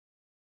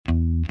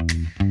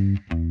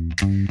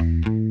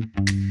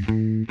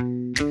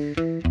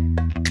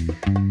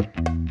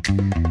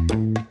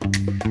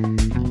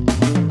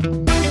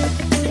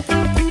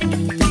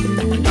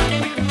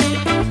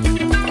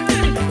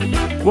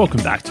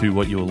Welcome back to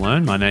What You'll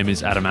Learn. My name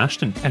is Adam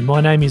Ashton. And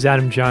my name is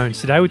Adam Jones.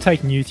 Today we're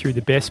taking you through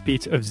the best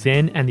bits of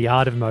Zen and the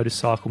Art of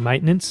Motorcycle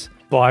Maintenance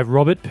by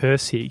Robert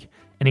Pirsig,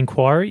 an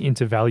inquiry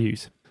into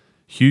values.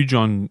 Huge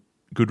on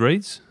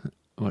Goodreads,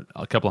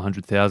 a couple of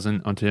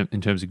 100,000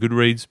 in terms of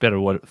Goodreads, better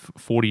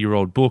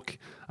 40-year-old book.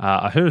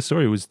 I heard a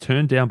story, it was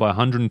turned down by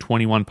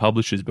 121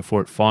 publishers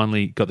before it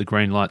finally got the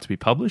green light to be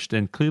published,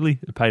 and clearly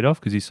it paid off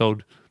because he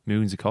sold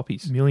millions of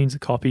copies. Millions of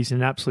copies,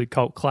 an absolute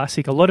cult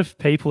classic. A lot of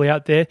people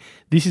out there,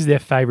 this is their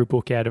favourite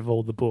book out of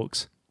all the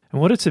books.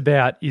 And what it's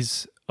about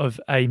is of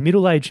a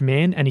middle-aged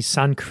man and his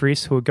son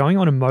Chris who are going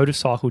on a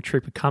motorcycle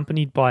trip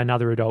accompanied by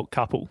another adult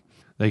couple.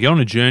 They go on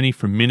a journey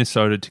from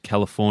Minnesota to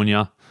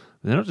California.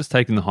 They're not just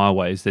taking the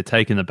highways, they're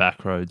taking the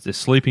back roads. They're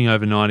sleeping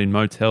overnight in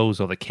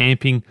motels or they're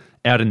camping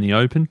out in the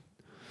open.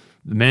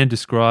 The man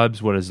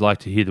describes what it's like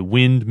to hear the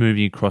wind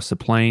moving across the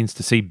plains,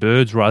 to see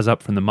birds rise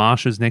up from the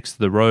marshes next to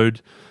the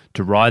road,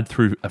 to ride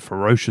through a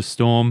ferocious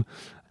storm,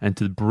 and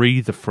to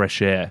breathe the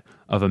fresh air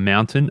of a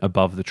mountain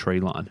above the tree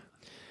line.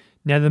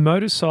 Now, the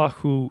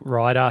motorcycle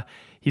rider,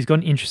 he's got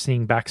an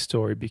interesting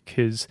backstory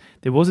because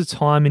there was a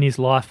time in his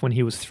life when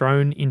he was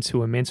thrown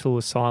into a mental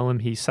asylum.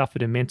 He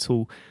suffered a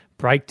mental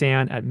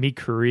breakdown at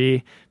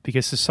mid-career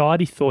because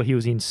society thought he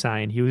was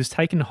insane. He was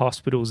taken to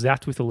hospital,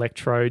 zapped with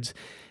electrodes,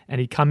 and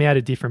he'd come out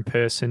a different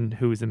person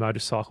who is the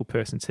motorcycle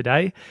person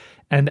today.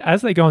 And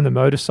as they go on the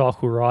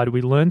motorcycle ride,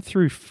 we learn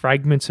through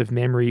fragments of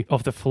memory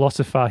of the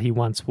philosopher he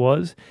once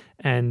was.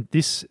 And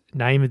this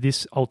name of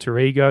this alter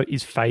ego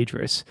is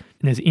Phaedrus.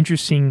 And there's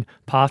interesting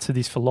parts of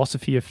this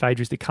philosophy of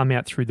Phaedrus that come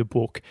out through the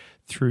book,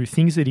 through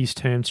things that he's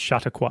termed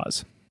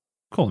chautauquas.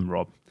 Call him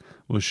Rob.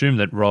 We'll assume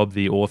that Rob,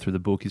 the author of the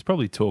book, is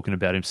probably talking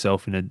about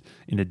himself in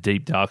a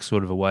deep, dark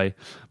sort of a way.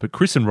 But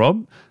Chris and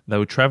Rob, they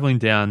were traveling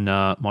down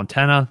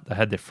Montana. They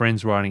had their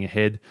friends riding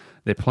ahead.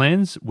 Their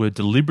plans were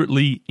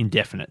deliberately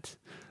indefinite.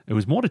 It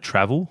was more to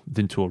travel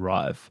than to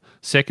arrive.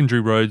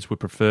 Secondary roads were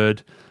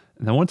preferred,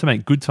 and they wanted to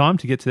make good time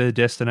to get to their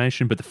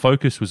destination, but the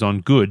focus was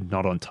on good,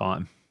 not on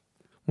time.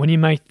 When you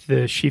make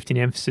the shift in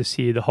emphasis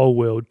here, the whole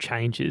world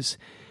changes.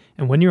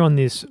 And when you're on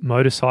this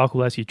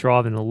motorcycle as you're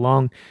driving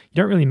along, you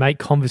don't really make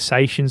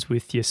conversations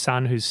with your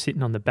son who's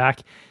sitting on the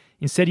back.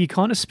 Instead, you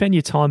kind of spend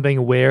your time being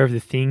aware of the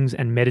things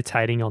and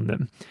meditating on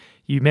them.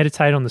 You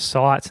meditate on the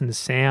sights and the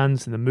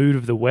sounds and the mood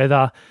of the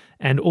weather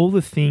and all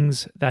the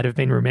things that have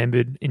been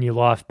remembered in your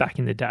life back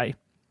in the day.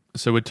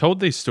 So we're told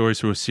these stories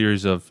through a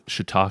series of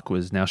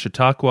chautauquas. Now,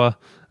 chautauqua,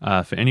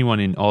 for anyone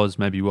in Oz,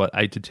 maybe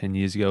 8 to 10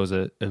 years ago,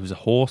 it was a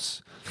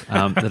horse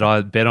that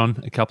I bet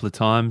on a couple of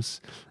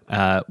times.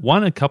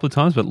 Won a couple of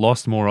times, but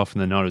lost more often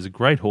than not. It was a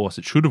great horse.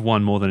 It should have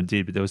won more than it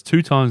did, but there was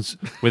 2 times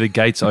where the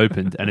gates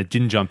opened and it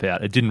didn't jump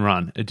out. It didn't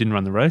run. It didn't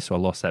run the race, so I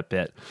lost that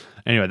bet.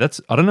 Anyway,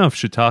 I don't know if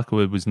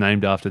Chautauqua was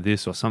named after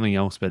this or something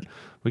else, but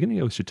we're going to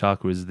go with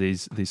Chautauqua as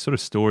these sort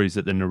of stories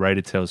that the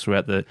narrator tells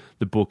throughout the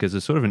book as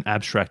a sort of an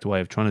abstract way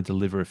of trying to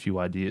deliver a few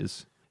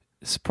ideas.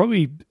 It's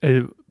probably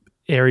an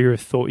area of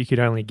thought you could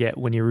only get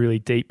when you're really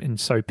deep and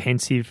so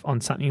pensive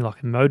on something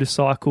like a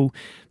motorcycle,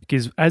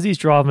 because as he's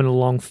driving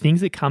along,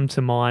 things that come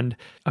to mind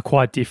are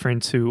quite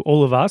different to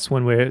all of us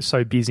when we're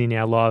so busy in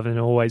our life and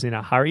always in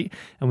a hurry,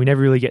 and we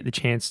never really get the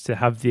chance to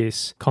have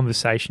this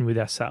conversation with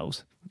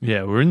ourselves.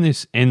 Yeah, we're in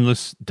this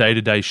endless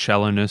day-to-day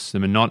shallowness, the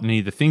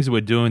monotony, the things that we're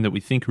doing that we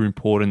think are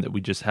important that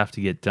we just have to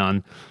get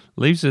done,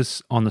 leaves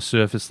us on the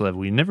surface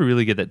level. You never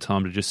really get that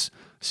time to just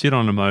sit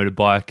on a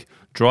motorbike,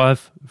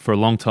 drive for a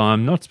long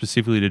time, not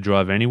specifically to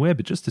drive anywhere,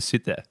 but just to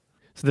sit there.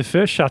 So the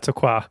first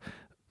chautauqua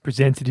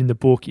presented in the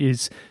book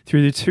is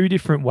through the 2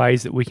 different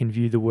ways that we can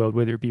view the world,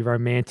 whether it be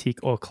romantic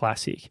or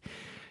classic.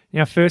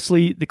 Now,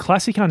 firstly, the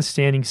classic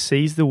understanding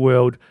sees the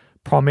world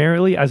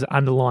primarily as an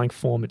underlying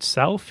form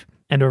itself,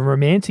 and a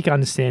romantic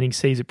understanding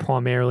sees it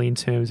primarily in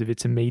terms of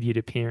its immediate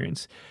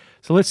appearance.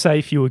 So let's say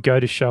if you would go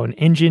to show an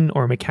engine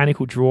or a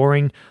mechanical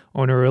drawing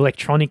or an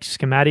electronic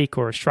schematic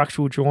or a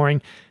structural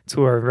drawing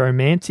to a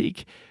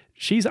romantic,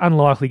 she's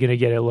unlikely going to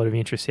get a lot of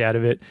interest out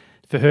of it.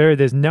 For her,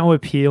 there's no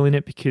appeal in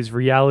it because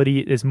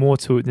reality, there's more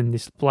to it than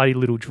this bloody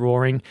little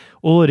drawing.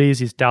 All it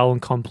is dull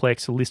and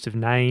complex, a list of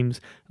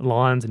names,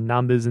 lines and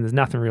numbers, and there's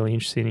nothing really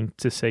interesting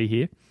to see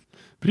here.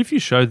 But if you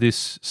show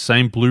this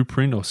same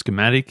blueprint or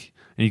schematic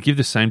and you give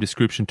the same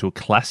description to a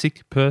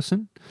classic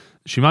person,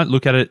 she might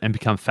look at it and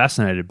become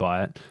fascinated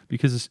by it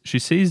because she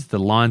sees the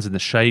lines and the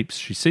shapes,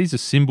 she sees the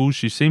symbols,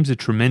 she sees a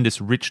tremendous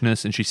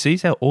richness, and she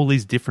sees how all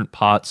these different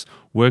parts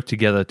work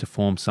together to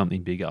form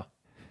something bigger.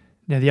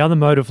 Now, the other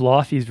mode of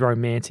life is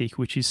romantic,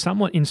 which is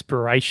somewhat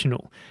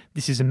inspirational.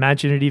 This is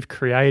imaginative,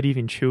 creative,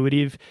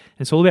 intuitive,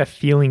 and it's all about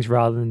feelings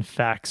rather than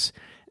facts.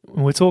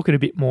 And we're talking a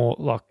bit more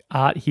like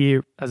art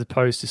here as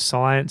opposed to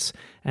science,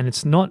 and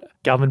it's not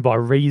governed by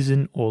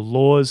reason or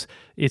laws.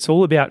 It's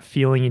all about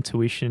feeling,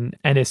 intuition,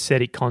 and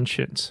aesthetic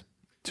conscience.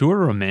 To a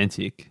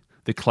romantic,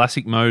 the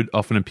classic mode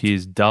often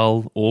appears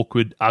dull,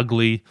 awkward,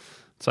 ugly.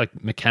 It's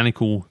like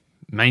mechanical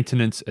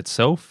maintenance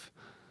itself.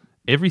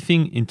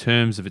 Everything in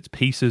terms of its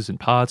pieces and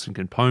parts and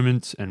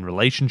components and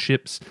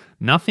relationships,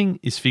 nothing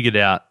is figured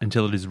out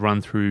until it is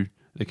run through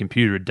the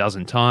computer a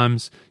dozen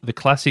times. The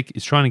classic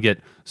is trying to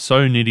get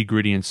so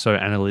nitty-gritty and so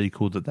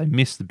analytical that they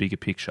miss the bigger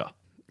picture.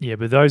 Yeah,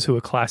 but those who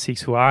are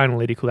classics, who are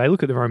analytical, they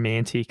look at the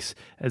romantics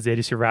as they're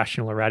just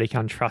irrational, erratic,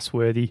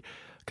 untrustworthy.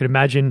 I could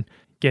imagine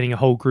getting a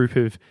whole group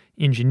of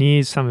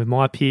engineers, some of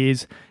my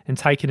peers, and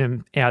taking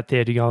them out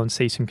there to go and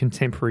see some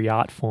contemporary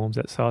art forms.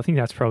 So I think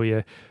that's probably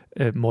a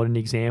modern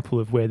example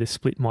of where the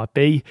split might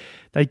be.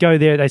 They go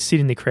there, they sit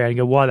in the crowd and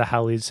go, why the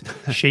hell is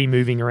she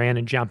moving around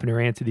and jumping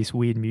around to this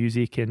weird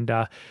music? And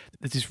there's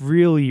this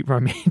really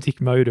romantic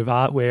mode of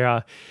art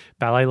where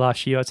ballet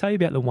last year, I'll tell you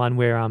about the one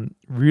where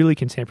really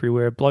contemporary,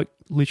 where a bloke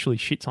literally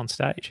shits on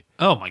stage.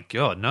 Oh my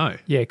God, no.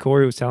 Yeah,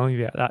 Corey was telling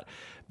me about that.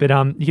 But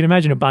you can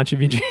imagine a bunch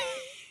of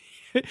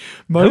That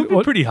would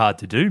be pretty hard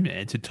to do,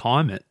 man, to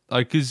time it.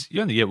 Because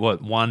you only get,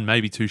 one,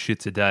 maybe two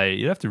shits a day.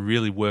 You'd have to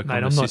really work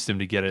on the system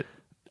to get it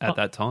at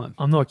that time.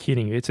 I'm not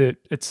kidding. You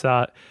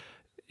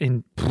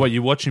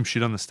watch him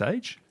shit on the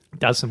stage?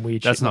 Does some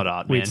weird That's shit. not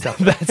art, weird man.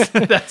 Stuff.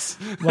 that's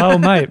well,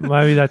 mate,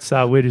 maybe that's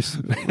we're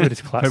just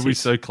classic. Maybe we're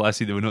so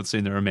classy that we're not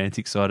seeing the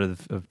romantic side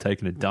of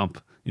taking a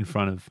dump in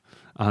front of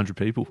 100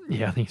 people.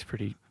 Yeah, I think it's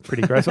pretty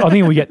gross. I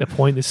think we get the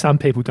point that some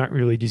people don't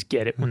really just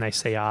get it when they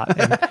see art,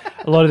 and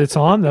a lot of the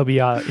time they'll be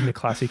in the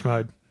classic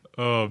mode.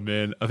 Oh,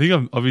 man. I think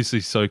I'm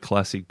obviously so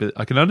classic, but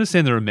I can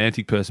understand the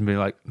romantic person being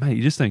like, mate,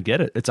 you just don't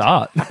get it. It's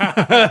art. But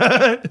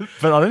I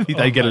don't think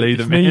they get it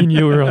either, if man. Me and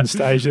you were on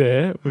stage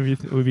there,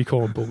 we'd be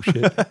calling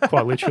bullshit,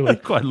 quite literally.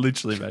 Quite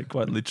literally, mate,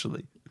 quite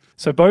literally.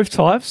 So both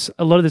types,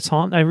 a lot of the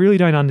time, they really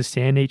don't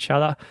understand each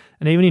other.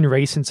 And even in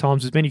recent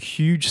times, there's been a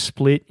huge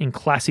split in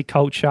classic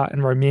culture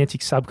and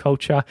romantic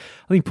subculture.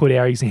 I think put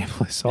our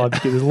example aside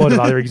because there's a lot of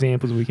other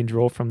examples we can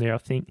draw from there, I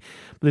think.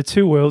 But the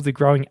two worlds are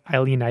growing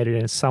alienated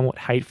and somewhat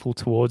hateful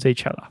towards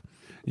each other.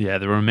 Yeah,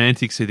 the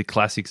romantics see the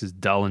classics as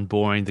dull and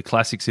boring. The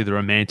classics see the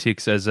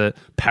romantics as a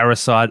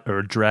parasite or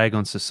a drag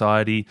on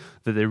society.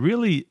 That they're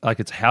really like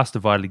it's a house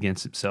divided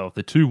against itself.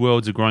 The two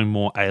worlds are growing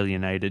more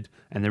alienated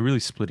and they're really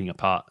splitting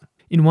apart.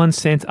 In one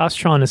sense, us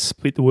trying to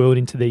split the world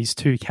into these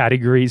two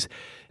categories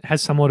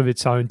has somewhat of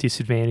its own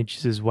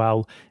disadvantages as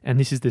well. And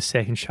this is the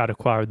second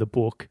Chautauqua of the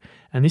book.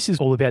 And this is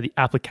all about the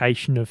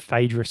application of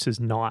Phaedrus's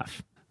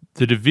knife.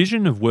 The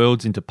division of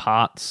worlds into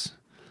parts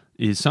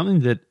is something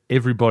that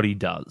everybody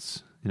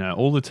does.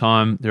 All the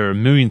time, there are a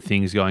million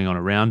things going on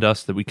around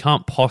us that we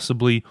can't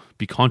possibly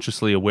be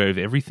consciously aware of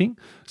everything.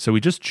 So we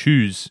just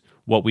choose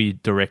what we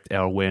direct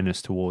our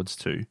awareness towards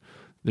to.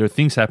 There are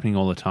things happening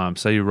all the time.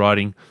 Say you're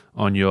riding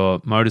on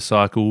your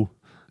motorcycle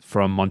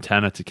from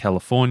Montana to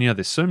California.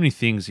 There's so many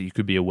things that you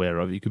could be aware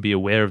of. You could be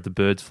aware of the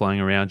birds flying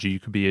around you. You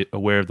could be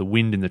aware of the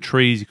wind in the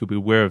trees. You could be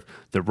aware of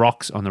the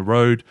rocks on the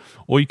road.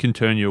 Or you can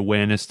turn your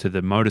awareness to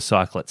the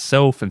motorcycle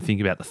itself and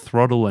think about the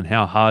throttle and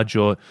how hard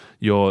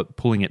you're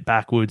pulling it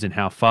backwards and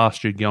how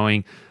fast you're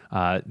going.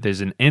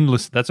 There's an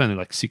endless, that's only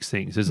like 6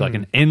 things. There's like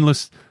an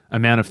endless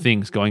amount of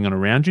things going on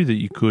around you that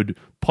you could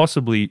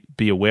possibly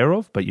be aware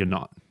of, but you're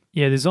not.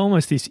 Yeah, there's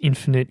almost this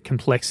infinite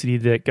complexity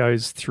that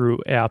goes through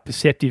our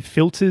perceptive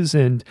filters,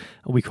 and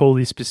we call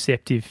these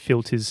perceptive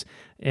filters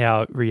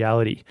our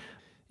reality.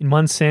 In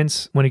one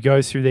sense, when it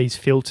goes through these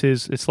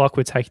filters, it's like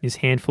we're taking this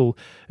handful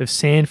of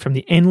sand from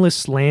the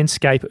endless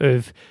landscape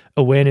of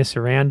awareness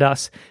around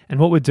us, and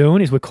what we're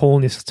doing is we're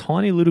calling this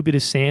tiny little bit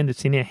of sand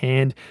that's in our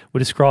hand, we're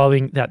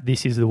describing that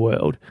this is the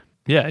world.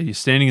 Yeah, you're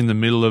standing in the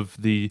middle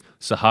of the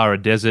Sahara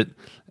Desert,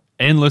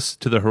 endless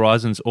to the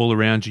horizons all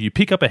around you. You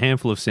pick up a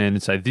handful of sand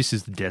and say, this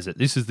is the desert.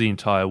 This is the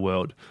entire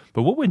world.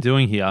 But what we're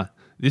doing here,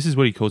 this is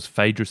what he calls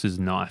Phaedrus's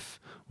knife.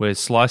 We're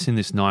slicing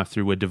this knife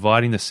through. We're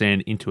dividing the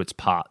sand into its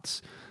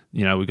parts.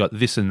 We've got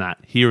this and that,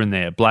 here and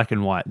there, black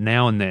and white,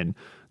 now and then.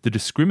 The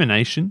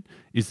discrimination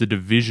is the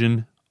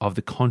division of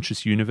the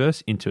conscious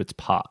universe into its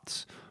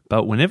parts.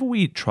 But whenever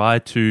we try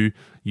to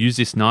use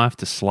this knife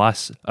to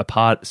slice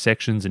apart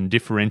sections and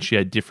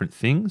differentiate different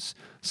things,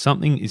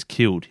 something is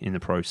killed in the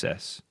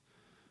process.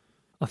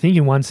 I think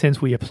in one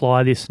sense we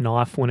apply this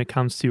knife when it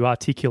comes to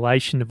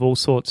articulation of all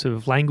sorts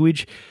of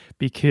language,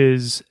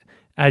 because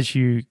as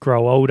you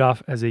grow older,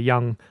 as a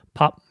young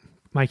pup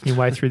making your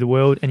way through the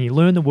world, and you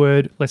learn the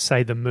word, let's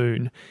say the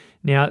moon.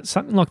 Now,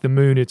 something like the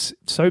moon, it's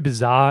so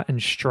bizarre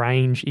and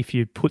strange if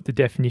you put the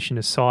definition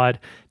aside.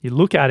 You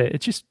look at it,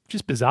 it's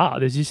just bizarre.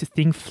 There's just a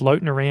thing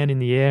floating around in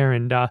the air,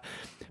 and but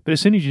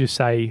as soon as you just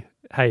say,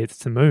 hey, it's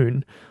the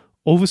moon,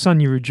 all of a sudden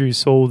you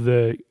reduce all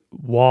the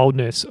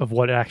wildness of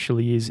what it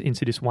actually is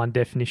into this one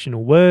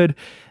definitional word,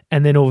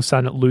 and then all of a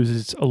sudden it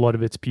loses a lot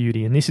of its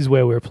beauty. And this is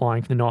where we're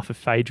applying the knife of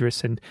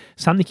Phaedrus, and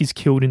something is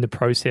killed in the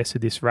process of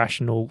this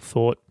rational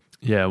thought.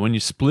 Yeah, when you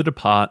split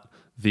apart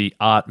the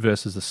art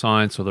versus the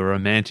science, or the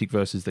romantic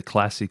versus the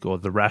classic, or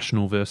the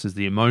rational versus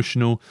the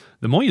emotional,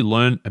 the more you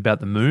learn about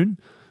the moon,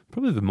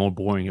 Probably the more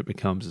boring it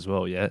becomes as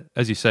well, yeah?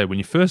 As you say, when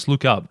you first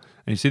look up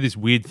and you see this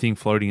weird thing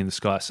floating in the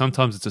sky,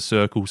 sometimes it's a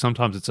circle,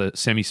 sometimes it's a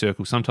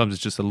semicircle, sometimes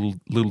it's just a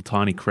little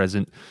tiny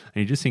crescent, and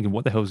you're just thinking,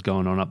 what the hell's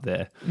going on up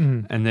there?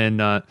 And then,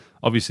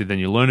 obviously, then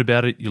you learn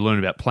about it, you learn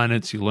about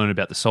planets, you learn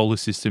about the solar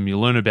system, you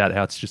learn about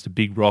how it's just a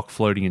big rock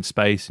floating in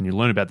space, and you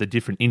learn about the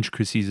different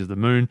intricacies of the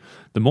moon.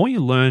 The more you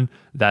learn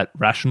that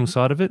rational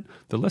side of it,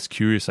 the less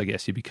curious, I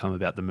guess, you become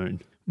about the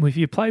moon. Well, if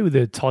you play with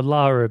a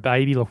toddler or a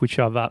baby, like which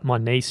I've my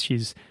niece,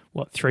 she's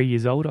 3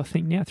 years old, I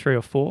think now, 3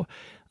 or 4.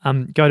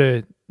 Go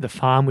to the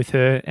farm with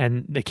her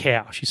and the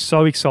cow. She's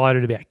so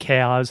excited about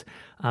cows.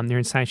 They're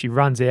insane. She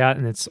runs out,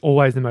 and it's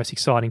always the most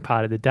exciting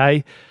part of the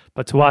day.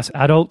 But to us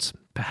adults,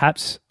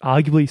 perhaps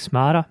arguably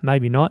smarter,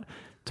 maybe not.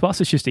 To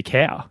us, it's just a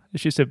cow.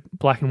 It's just a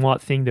black and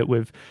white thing that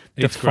we've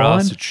Eats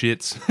defined. grass and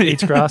shits.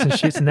 Eats grass and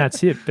shits, and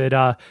that's it.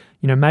 But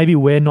maybe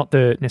we're not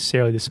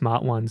necessarily the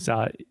smart ones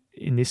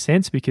in this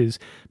sense, because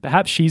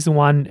perhaps she's the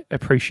one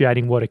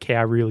appreciating what a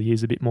cow really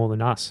is a bit more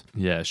than us.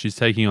 Yeah, she's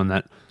taking on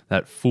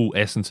that full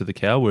essence of the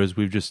cow, whereas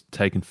we've just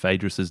taken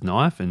Phaedrus's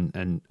knife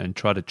and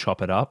tried to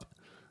chop it up,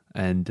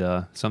 and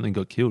something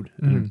got killed.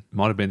 And it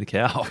might have been the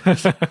cow.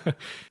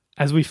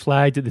 As we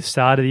flagged at the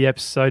start of the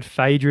episode,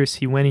 Phaedrus,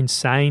 he went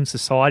insane.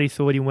 Society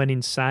thought he went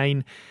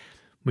insane.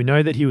 We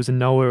know that he was a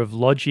knower of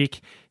logic.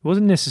 It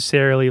wasn't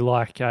necessarily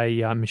like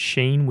a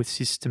machine with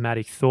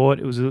systematic thought.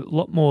 It was a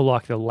lot more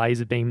like the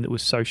laser beam that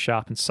was so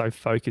sharp and so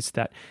focused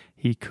that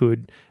he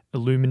could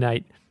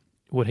illuminate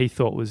what he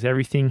thought was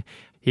everything.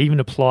 He even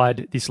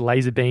applied this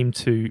laser beam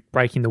to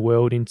breaking the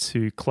world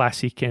into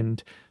classic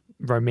and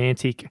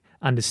romantic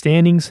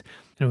understandings.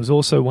 And it was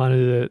also one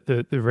of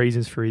the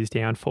reasons for his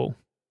downfall.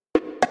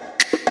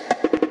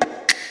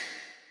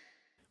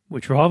 We're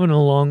driving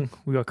along.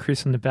 We got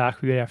Chris in the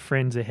back. We got our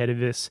friends ahead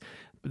of us.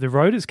 But the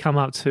road has come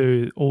up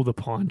to all the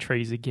pine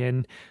trees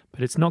again,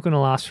 but it's not going to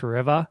last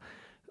forever.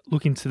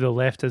 Looking to the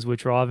left as we're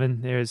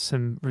driving, there's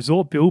some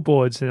resort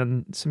billboards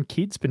and some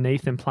kids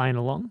beneath them playing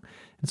along.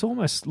 It's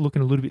almost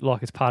looking a little bit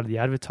like it's part of the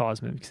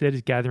advertisement, because they're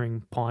just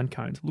gathering pine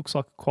cones. It looks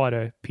like quite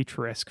a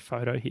picturesque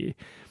photo here.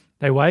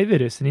 They wave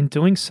at us, and in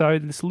doing so,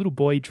 this little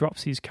boy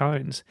drops his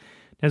cones.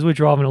 As we're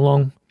driving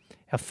along,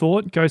 our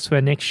thought goes to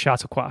our next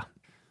Chautauqua.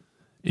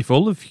 If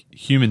all of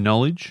human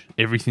knowledge,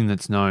 everything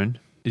that's known,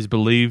 is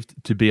believed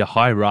to be a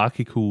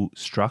hierarchical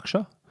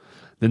structure,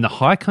 then the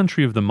high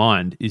country of the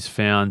mind is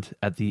found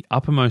at the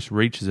uppermost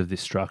reaches of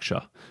this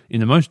structure, in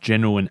the most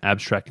general and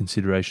abstract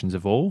considerations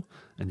of all,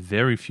 and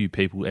very few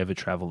people ever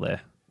travel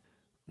there.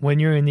 When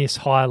you're in this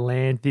higher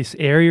land, this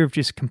area of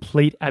just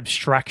complete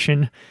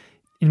abstraction,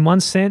 in one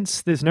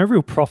sense, there's no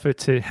real profit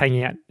to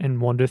hang out and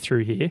wander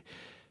through here.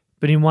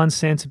 But in one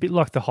sense, a bit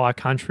like the high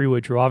country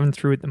we're driving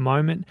through at the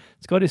moment,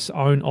 it's got its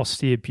own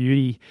austere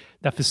beauty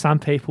that for some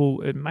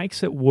people, it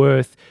makes it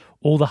worth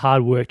all the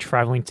hard work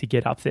traveling to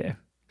get up there.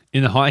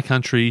 In the high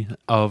country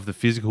of the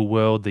physical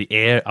world, the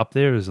air up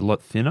there is a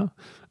lot thinner.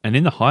 And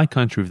in the high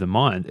country of the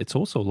mind, it's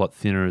also a lot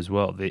thinner as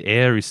well. The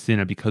air is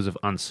thinner because of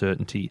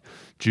uncertainty,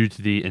 due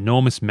to the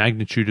enormous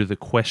magnitude of the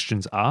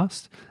questions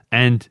asked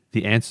and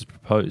the answers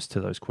proposed to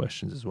those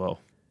questions as well.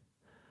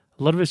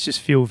 A lot of us just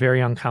feel very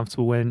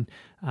uncomfortable when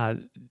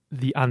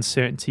the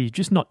uncertainty,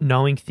 just not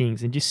knowing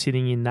things and just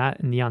sitting in that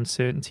and the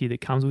uncertainty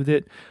that comes with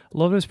it. A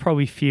lot of us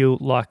probably feel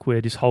like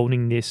we're just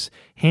holding this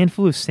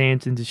handful of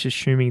sand and just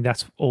assuming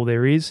that's all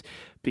there is,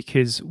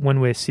 because when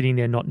we're sitting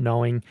there not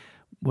knowing,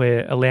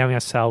 we're allowing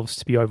ourselves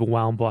to be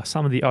overwhelmed by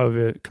some of the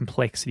over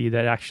complexity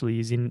that actually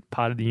is in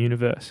part of the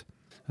universe.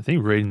 I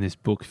think reading this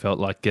book felt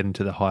like getting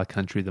to the high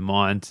country of the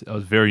mind. I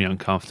was very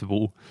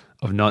uncomfortable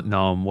of not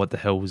knowing what the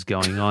hell was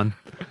going on.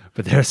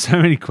 But there are so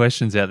many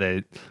questions out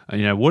there.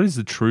 What is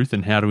the truth,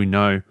 and how do we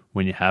know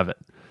when you have it?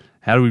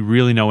 How do we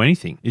really know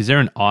anything? Is there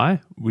an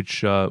I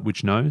which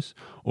knows?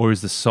 Or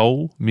is the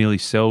soul merely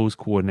cells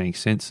coordinating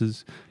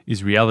senses?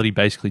 Is reality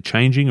basically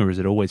changing, or is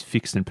it always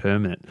fixed and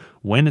permanent?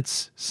 When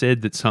it's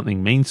said that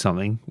something means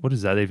something, what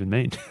does that even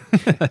mean?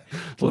 A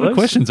lot of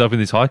questions up in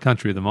this high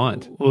country of the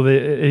mind. Well,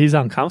 it is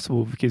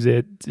uncomfortable because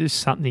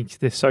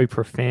they're so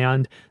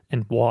profound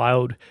and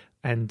wild,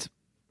 and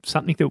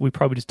something that we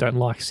probably just don't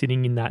like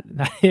sitting in that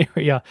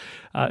area.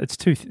 It's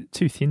too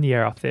thin, the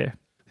air up there.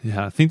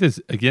 Yeah, I think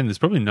there's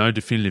probably no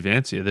definitive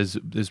answer.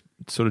 There's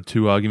sort of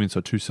two arguments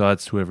or two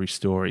sides to every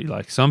story.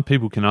 Like, some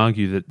people can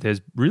argue that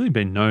there's really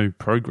been no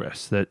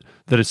progress, that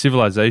a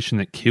civilization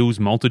that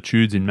kills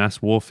multitudes in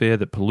mass warfare,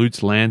 that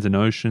pollutes lands and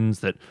oceans,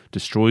 that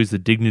destroys the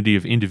dignity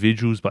of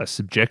individuals by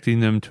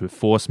subjecting them to a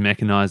forced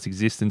mechanized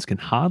existence can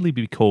hardly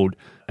be called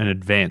an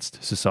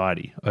advanced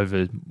society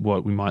over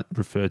what we might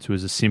refer to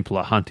as a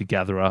simpler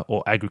hunter-gatherer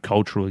or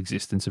agricultural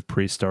existence of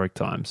prehistoric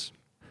times.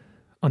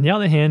 On the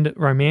other hand,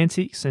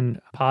 romantics and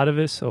part of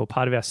us, or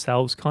part of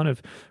ourselves, kind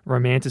of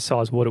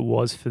romanticize what it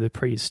was for the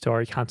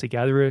prehistoric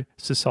hunter-gatherer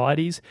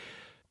societies.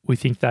 We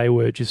think they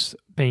were just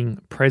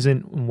being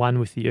present and one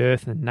with the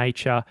earth and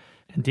nature,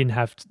 and didn't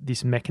have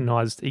this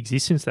mechanized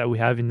existence that we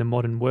have in the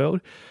modern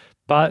world.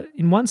 But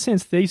in one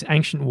sense, these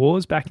ancient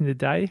wars back in the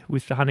day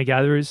with the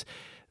hunter-gatherers,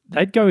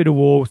 they'd go to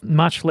war with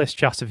much less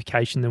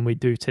justification than we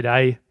do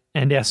today.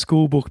 and our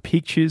school book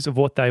pictures of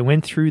what they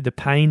went through, the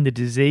pain, the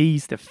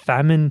disease, the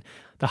famine,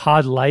 the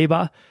hard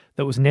labour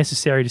that was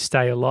necessary to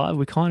stay alive,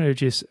 we kind of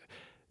just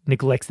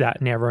neglect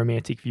that in our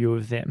romantic view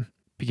of them,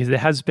 because there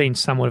has been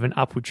somewhat of an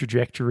upward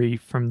trajectory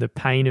from the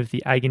pain of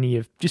the agony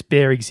of just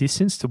bare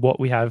existence to what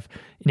we have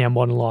in our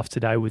modern life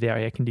today with our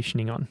air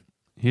conditioning on.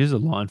 Here's a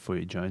line for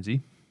you,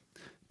 Jonesy.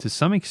 To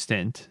some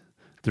extent,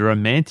 the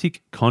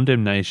romantic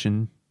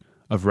condemnation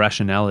of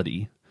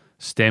rationality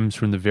stems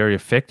from the very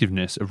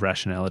effectiveness of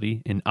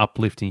rationality in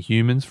uplifting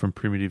humans from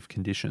primitive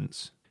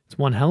conditions. It's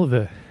one hell of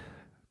a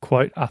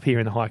quote up here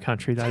in the high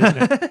country, though,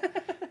 isn't it?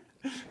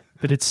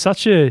 But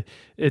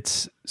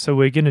so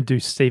we're going to do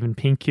Steven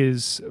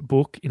Pinker's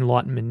book,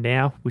 Enlightenment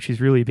Now, which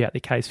is really about the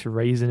case for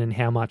reason and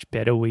how much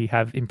better we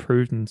have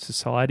improved in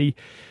society.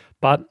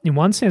 But in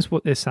one sense,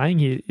 what they're saying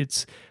here,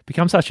 it's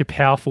become such a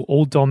powerful,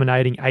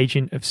 all-dominating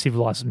agent of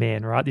civilized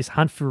man, right? This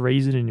hunt for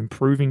reason and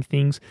improving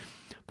things.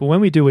 But when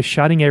we do, we're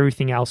shutting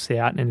everything else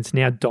out, and it's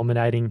now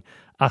dominating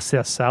us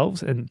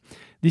ourselves. And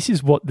this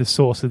is what the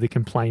source of the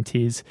complaint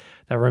is.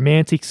 The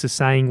romantics are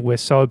saying we're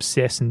so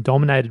obsessed and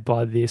dominated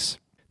by this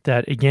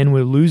that, again,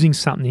 we're losing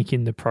something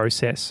in the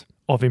process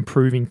of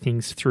improving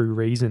things through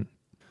reason.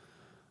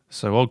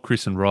 So old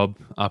Chris and Rob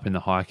up in the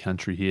high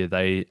country here,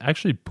 they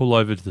actually pull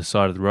over to the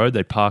side of the road,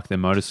 they park their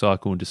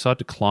motorcycle and decide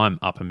to climb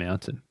up a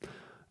mountain.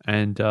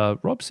 And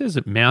Rob says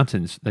that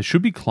mountains, they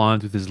should be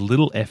climbed with as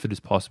little effort as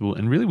possible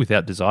and really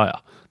without desire.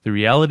 The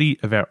reality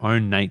of our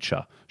own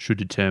nature should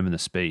determine the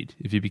speed.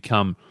 If you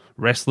become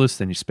restless,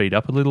 then you speed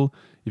up a little.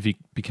 If you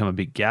become a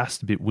bit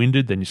gassed, a bit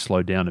winded, then you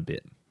slow down a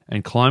bit.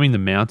 And climbing the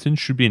mountain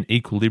should be an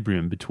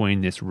equilibrium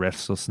between this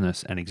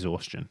restlessness and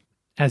exhaustion.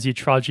 As you're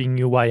trudging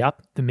your way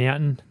up the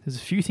mountain, there's a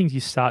few things you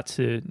start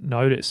to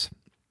notice.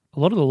 A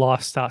lot of the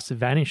life starts to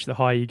vanish the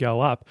higher you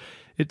go up.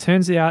 It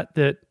turns out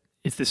that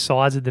it's the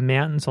sides of the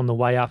mountains on the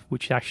way up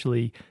which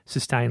actually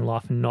sustain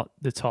life and not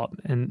the top.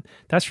 And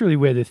that's really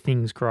where the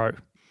things grow.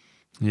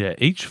 Yeah,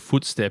 each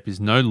footstep is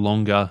no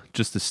longer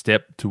just a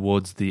step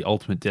towards the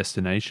ultimate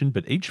destination,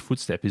 but each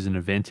footstep is an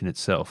event in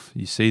itself.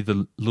 You see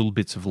the little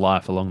bits of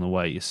life along the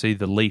way. You see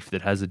the leaf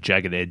that has the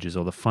jagged edges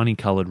or the funny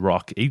coloured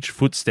rock. Each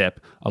footstep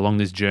along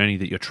this journey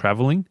that you're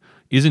travelling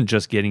isn't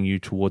just getting you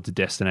towards the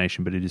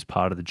destination, but it is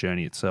part of the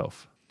journey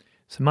itself.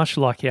 So much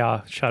like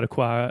our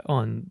Chautauqua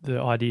on the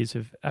ideas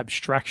of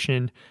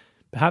abstraction,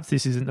 perhaps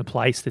this isn't the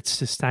place that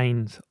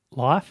sustains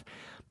life,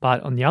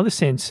 but on the other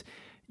sense,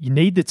 you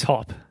need the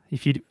top.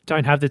 If you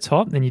don't have the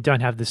top, then you don't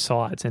have the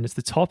sides. And it's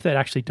the top that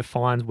actually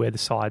defines where the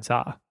sides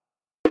are.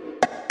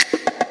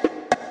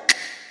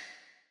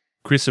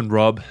 Chris and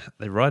Rob,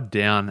 they ride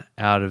down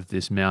out of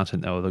this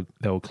mountain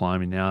they were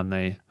climbing now, and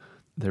they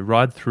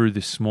ride through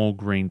this small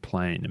green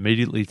plain.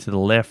 Immediately to the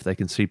left, they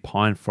can see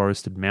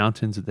pine-forested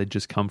mountains that they'd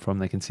just come from.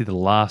 They can see the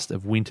last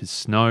of winter's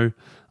snow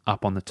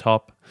up on the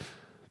top.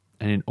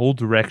 And in all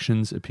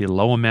directions appear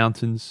lower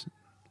mountains.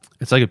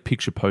 It's like a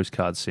picture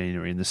postcard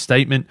scenery, and the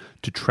statement,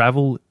 to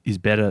travel is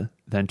better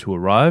than to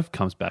arrive,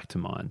 comes back to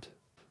mind.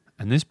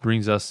 And this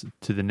brings us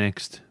to the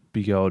next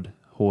big old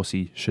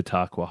horsey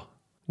Chautauqua.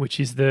 Which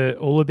is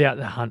all about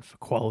the hunt for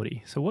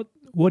quality. So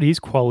what is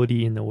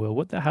quality in the world?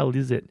 What the hell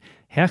is it?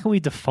 How can we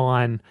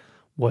define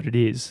what it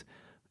is?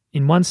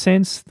 In one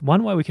sense,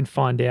 one way we can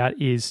find out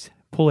is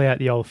pull out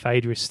the old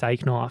Phaedrus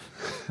steak knife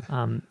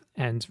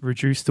and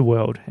reduce the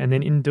world. And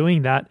then in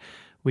doing that,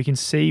 we can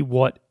see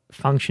what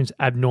functions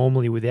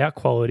abnormally without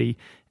quality,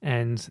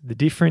 and the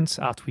difference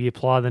after we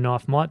apply the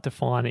knife might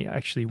define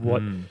actually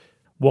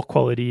what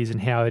quality is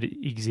and how it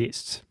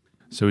exists.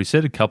 So we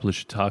said a couple of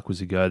Chautauquas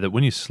ago that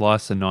when you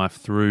slice the knife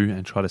through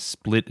and try to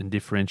split and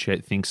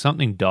differentiate things,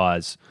 something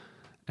dies.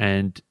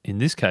 And in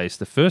this case,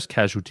 the first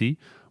casualty,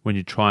 when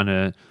you're trying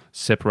to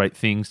separate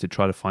things to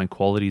try to find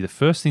quality, the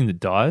first thing that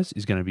dies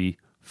is going to be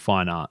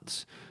fine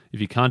arts. If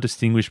you can't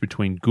distinguish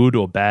between good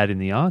or bad in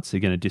the arts,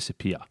 they're going to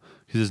disappear.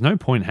 Because there's no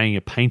point hanging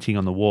a painting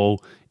on the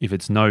wall if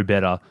it's no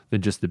better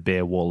than just the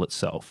bare wall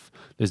itself.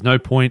 There's no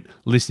point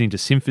listening to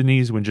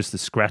symphonies when just the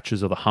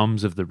scratches or the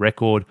hums of the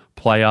record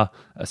player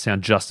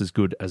sound just as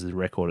good as the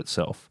record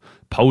itself.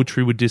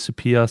 Poetry would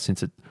disappear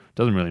since it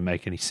doesn't really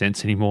make any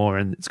sense anymore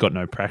and it's got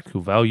no practical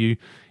value.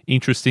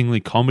 Interestingly,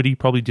 comedy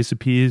probably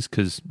disappears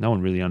because no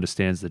one really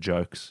understands the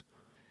jokes.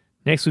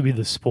 Next would be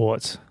the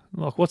sports.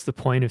 Like, what's the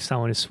point if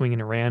someone is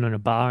swinging around on a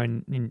bar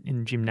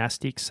in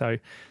gymnastics? So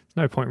there's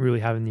no point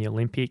really having the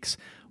Olympics.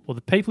 Or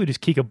the people who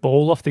just kick a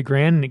ball off the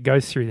ground and it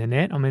goes through the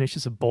net. I mean, it's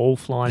just a ball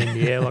flying in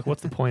the air. Like,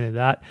 what's the point of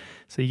that?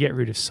 So you get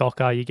rid of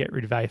soccer, you get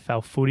rid of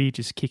AFL footy,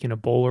 just kicking a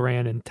ball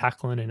around and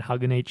tackling and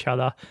hugging each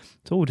other.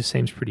 It all just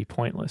seems pretty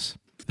pointless.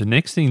 The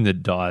next thing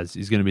that dies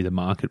is going to be the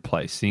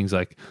marketplace. Things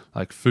like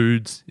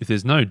foods. If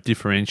there's no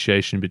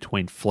differentiation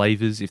between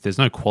flavors, if there's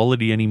no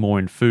quality anymore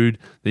in food,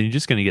 then you're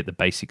just going to get the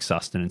basic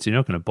sustenance. You're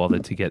not going to bother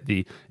to get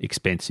the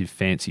expensive,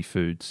 fancy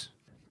foods.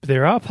 But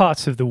there are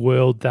parts of the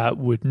world that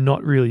would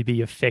not really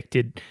be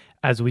affected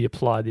as we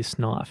apply this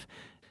knife.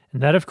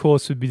 And that, of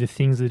course, would be the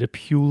things that are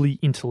purely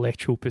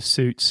intellectual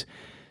pursuits.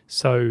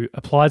 So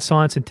applied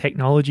science and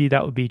technology,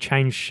 that would be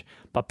changed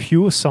but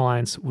pure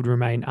science would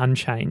remain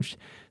unchanged.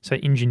 So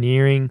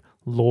engineering,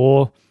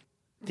 law,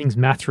 things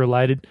math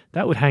related,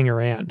 that would hang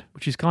around,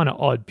 which is kind of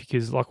odd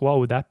because why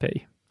would that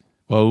be?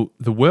 Well,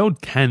 the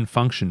world can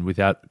function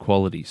without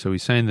quality. So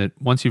he's saying that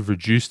once you've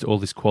reduced all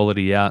this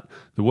quality out,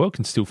 the world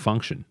can still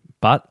function.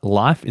 But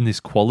life in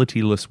this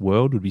qualityless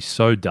world would be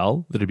so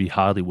dull that it'd be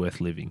hardly worth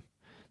living.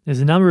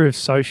 There's a number of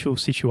social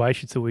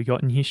situations that we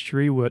got in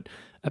history what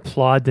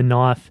applied the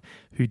knife,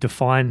 who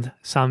defined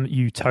some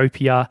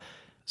utopia,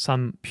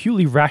 some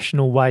purely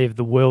rational way of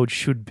the world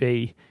should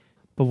be.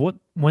 But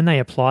when they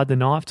applied the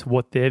knife to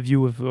what their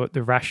view of what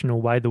the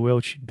rational way the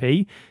world should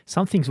be,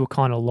 some things were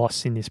kind of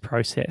lost in this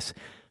process.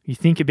 You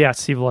think about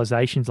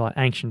civilizations like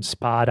ancient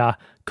Sparta,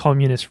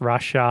 communist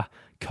Russia,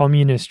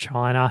 communist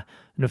China,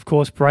 and of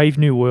course Brave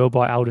New World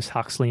by Aldous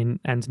Huxley and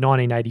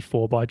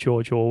 1984 by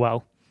George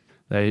Orwell.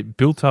 They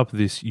built up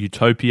this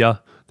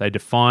utopia. They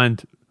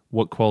defined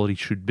what quality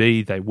should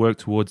be. They worked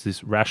towards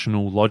this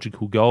rational,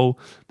 logical goal.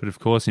 But of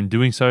course, in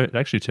doing so, it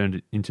actually turned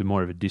it into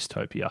more of a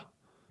dystopia.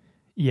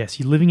 Yes,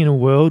 you're living in a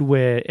world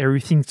where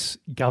everything's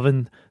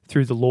governed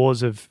through the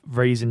laws of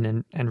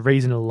reason and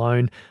reason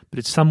alone, but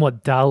it's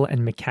somewhat dull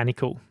and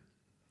mechanical.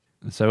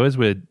 So as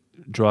we're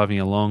driving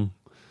along,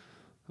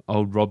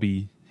 old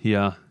Robbie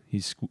here,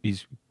 he's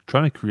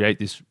trying to create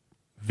this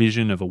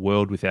vision of a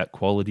world without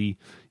quality.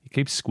 He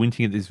keeps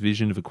squinting at this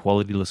vision of a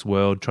qualityless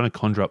world, trying to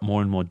conjure up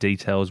more and more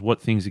details,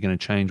 what things are going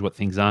to change, what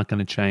things aren't going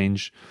to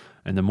change.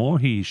 And the more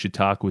he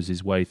Chautauquas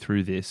his way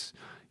through this,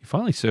 he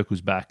finally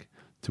circles back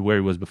to where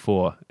he was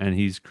before, and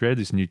he's created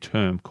this new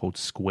term called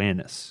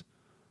squareness.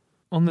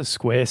 On the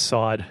square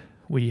side,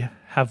 we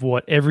have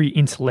what every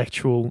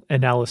intellectual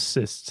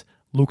analyst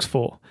looks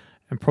for,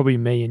 and probably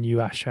me and you,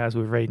 Ash, as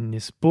we're reading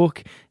this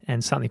book,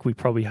 and something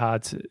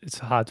it's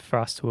hard for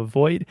us to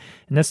avoid,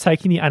 and that's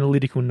taking the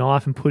analytical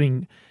knife and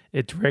putting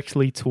it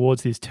directly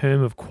towards this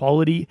term of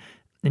quality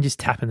and just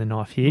tapping the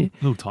knife here.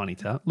 Little tiny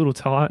tap. Little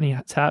tiny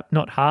tap,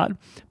 not hard,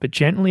 but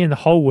gently, and the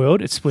whole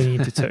world, it's splitting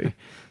into two.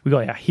 We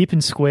got our hip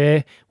and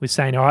square. We're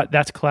saying, all right,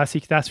 that's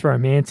classic, that's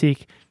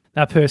romantic,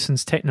 that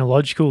person's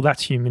technological,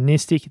 that's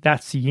humanistic,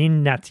 that's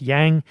yin, that's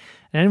yang.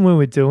 And when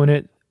we're doing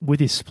it with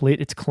this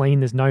split, it's clean,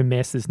 there's no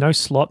mess, there's no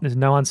slop, there's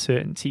no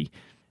uncertainty.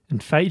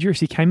 And Phaedrus,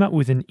 he came up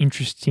with an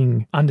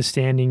interesting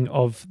understanding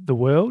of the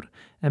world,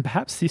 and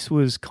perhaps this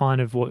was kind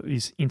of what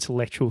his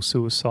intellectual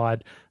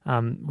suicide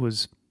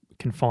was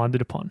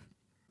confined upon.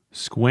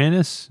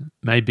 Squareness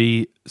may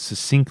be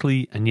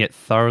succinctly and yet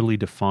thoroughly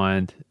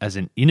defined as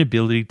an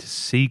inability to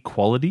see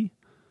quality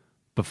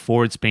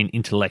before it's been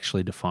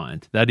intellectually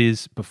defined. That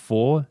is,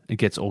 before it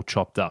gets all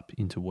chopped up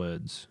into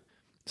words.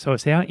 So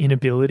it's our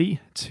inability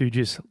to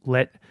just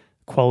let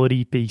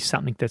quality be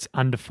something that's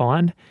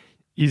undefined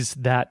is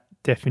that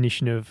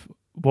definition of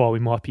why we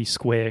might be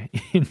square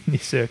in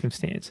this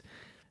circumstance.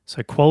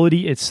 So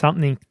quality is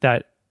something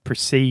that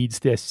precedes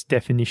this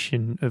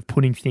definition of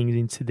putting things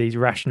into these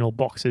rational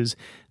boxes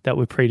that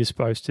we're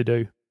predisposed to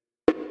do.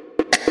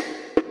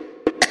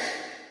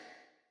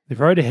 The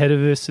road ahead of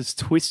us is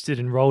twisted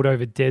and rolled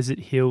over desert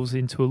hills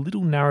into a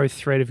little narrow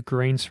thread of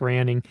green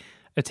surrounding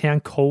a town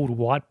called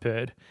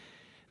Whitebird,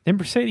 then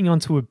proceeding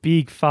onto a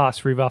big,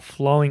 fast river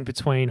flowing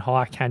between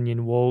high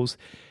canyon walls.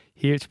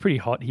 Here, it's pretty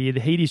hot here.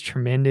 The heat is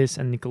tremendous,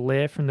 and the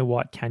glare from the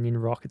White Canyon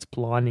rock, it's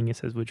blinding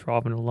us as we're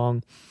driving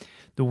along.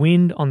 The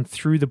wind on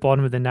through the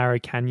bottom of the narrow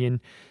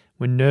canyon.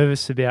 We're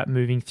nervous about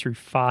moving through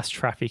fast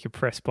traffic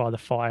oppressed by the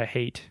fire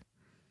heat.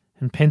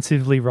 And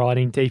pensively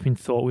riding deep in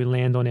thought, we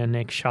land on our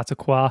next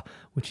Chautauqua,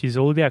 which is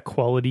all about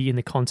quality in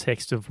the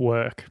context of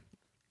work.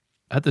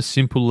 At the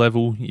simple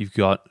level, you've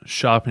got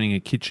sharpening a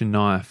kitchen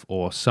knife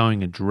or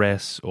sewing a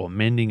dress or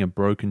mending a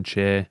broken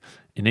chair.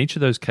 In each of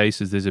those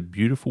cases, there's a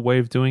beautiful way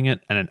of doing it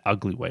and an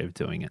ugly way of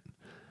doing it.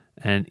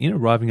 And in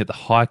arriving at the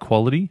high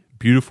quality,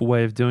 beautiful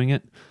way of doing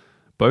it,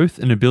 both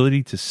an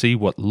ability to see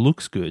what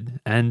looks good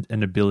and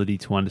an ability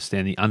to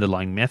understand the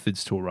underlying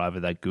methods to arrive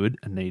at that good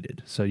are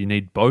needed. So you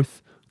need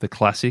both the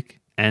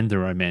classic and the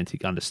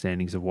romantic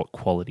understandings of what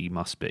quality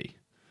must be.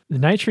 The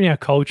nature in our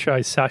culture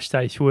is such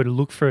that if you were to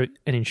look for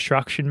an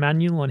instruction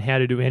manual on how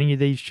to do any of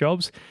these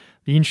jobs,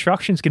 the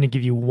instruction is going to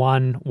give you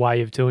one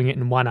way of doing it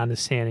and one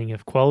understanding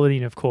of quality,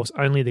 and of course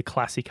only the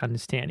classic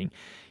understanding.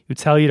 It would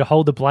tell you to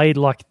hold the blade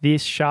like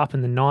this,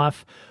 sharpen the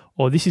knife,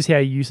 or this is how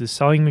you use the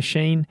sewing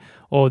machine,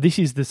 or this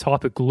is the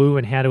type of glue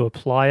and how to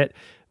apply it,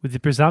 with the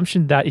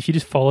presumption that if you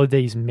just follow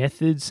these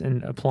methods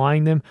and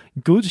applying them,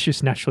 good's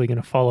just naturally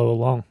going to follow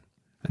along.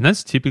 And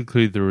that's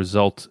typically the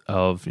result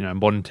of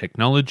modern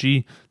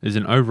technology. There's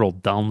an overall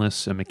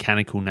dullness, a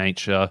mechanical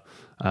nature.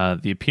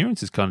 The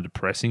appearance is kind of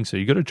depressing, so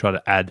you've got to try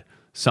to add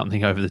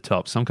something over the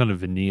top, some kind of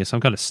veneer, some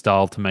kind of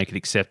style to make it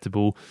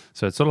acceptable.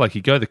 So it's sort of like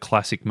you go the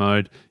classic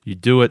mode, you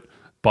do it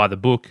by the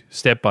book,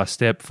 step by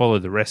step, follow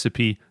the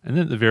recipe, and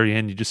then at the very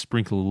end you just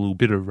sprinkle a little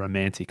bit of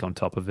romantic on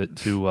top of it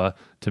to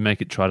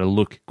make it try to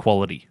look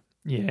quality.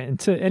 Yeah, and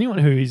to anyone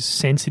who is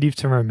sensitive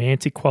to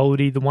romantic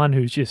quality, the one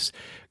who's just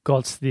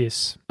got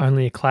this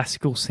only a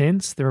classical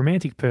sense, the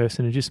romantic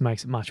person, it just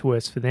makes it much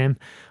worse for them.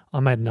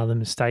 I made another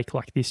mistake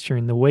like this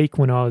during the week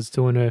when I was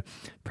doing a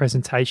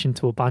presentation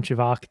to a bunch of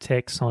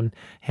architects on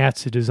how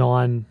to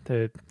design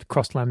the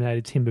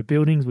cross-laminated timber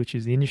buildings, which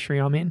is the industry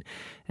I'm in.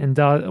 And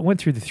I went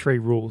through the 3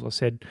 rules. I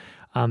said,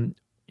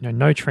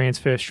 no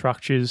transfer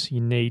structures.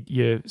 You need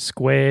your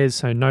squares,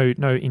 so no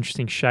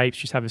interesting shapes.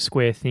 Just have a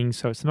square thing,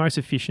 so it's the most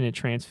efficient at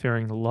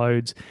transferring the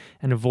loads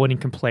and avoiding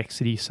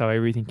complexity, so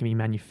everything can be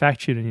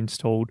manufactured and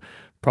installed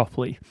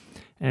properly.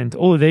 And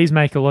all of these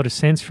make a lot of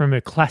sense from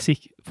a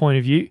classic point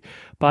of view,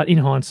 but in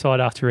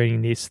hindsight, after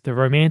reading this, the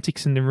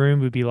romantics in the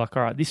room would be like,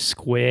 all right, this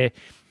square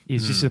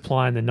is just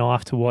applying the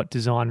knife to what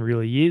design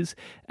really is,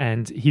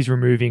 and he's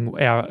removing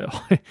our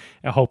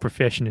whole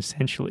profession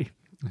essentially.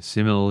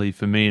 Similarly,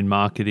 for me in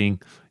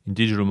marketing, in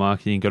digital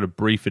marketing, you've got to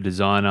brief a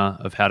designer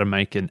of how to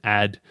make an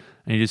ad,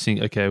 and you just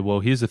think, okay, well,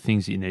 here's the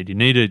things that you need.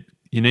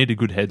 You need a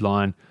good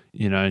headline.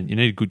 You need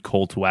a good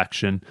call to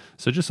action.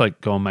 So just like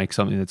go and make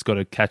something that's got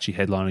a catchy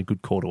headline and a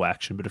good call to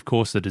action. But of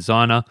course, the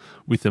designer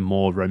with a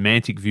more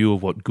romantic view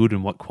of what good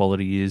and what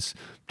quality is,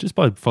 just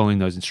by following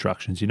those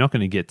instructions, you're not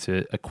going to get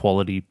to a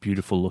quality,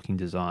 beautiful looking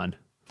design.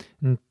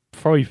 And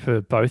probably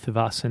for both of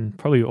us and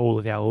probably all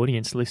of our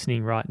audience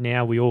listening right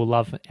now, we all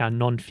love our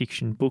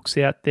non-fiction books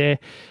out there.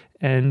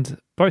 And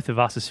both of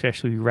us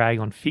especially rag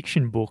on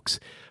fiction books.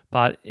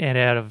 But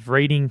out of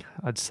reading,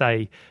 I'd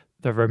say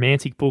the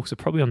romantic books are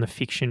probably on the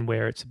fiction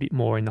where it's a bit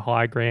more in the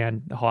high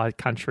ground, the high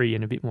country,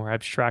 and a bit more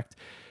abstract.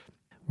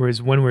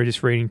 Whereas when we're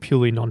just reading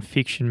purely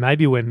non-fiction,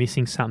 maybe we're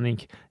missing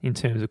something in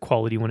terms of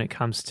quality when it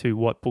comes to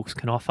what books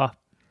can offer.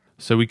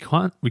 So we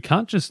can't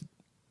just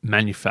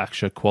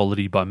manufacture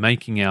quality by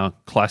making our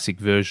classic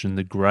version,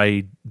 the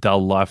grey,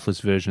 dull,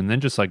 lifeless version, then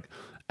just like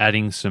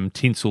adding some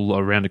tinsel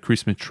around a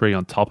Christmas tree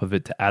on top of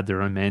it to add the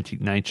romantic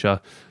nature.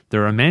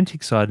 The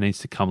romantic side needs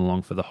to come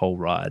along for the whole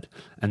ride.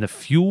 And the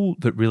fuel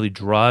that really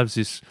drives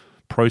this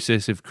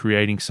process of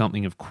creating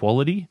something of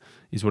quality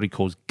is what he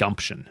calls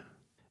gumption.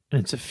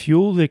 And it's a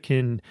fuel that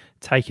can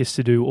take us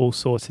to do all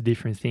sorts of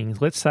different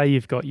things. Let's say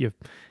you've got your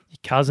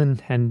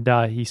cousin and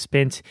he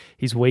spent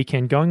his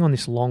weekend going on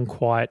this long,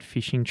 quiet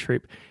fishing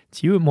trip.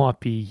 To you, it might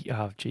be,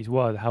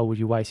 why the hell would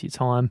you waste your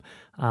time?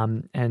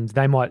 And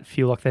they might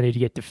feel like they need to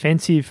get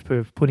defensive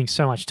for putting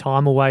so much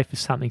time away for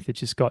something that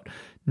just got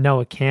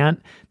no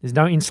account. There's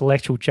no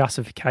intellectual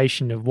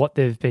justification of what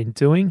they've been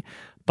doing,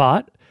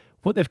 but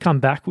what they've come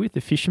back with,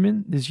 the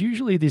fishermen, there's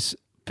usually this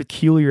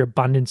peculiar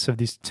abundance of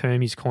this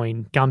term he's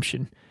coined,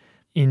 gumption.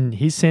 In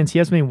his sense, he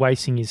hasn't been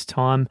wasting his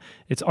time.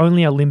 It's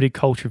only a limited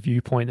culture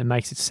viewpoint that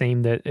makes it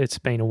seem that it's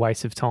been a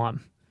waste of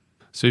time.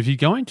 So if you're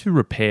going to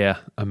repair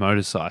a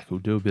motorcycle,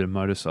 do a bit of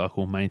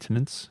motorcycle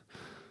maintenance,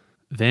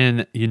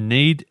 then you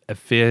need a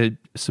fair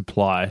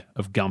supply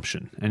of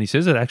gumption. And he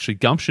says that actually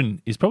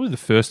gumption is probably the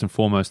first and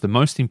foremost, the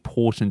most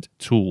important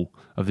tool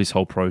of this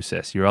whole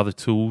process. Your other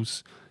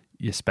tools,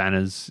 your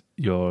spanners,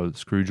 your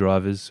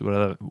screwdrivers,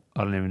 whatever,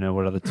 I don't even know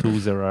what other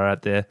tools there are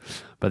out there.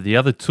 But the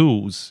other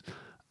tools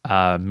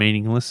are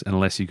meaningless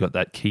unless you've got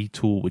that key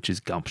tool, which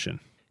is gumption.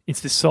 It's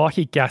the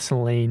psychic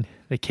gasoline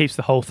that keeps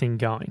the whole thing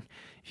going.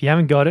 If you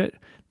haven't got it,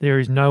 there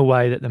is no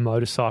way that the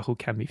motorcycle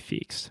can be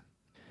fixed.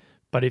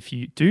 But if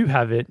you do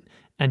have it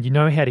and you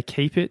know how to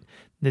keep it,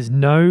 there's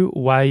no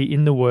way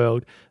in the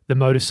world the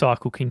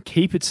motorcycle can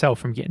keep itself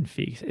from getting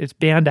fixed. It's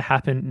bound to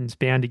happen and it's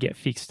bound to get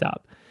fixed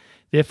up.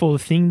 Therefore,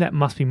 the thing that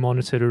must be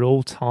monitored at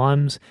all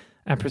times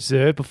and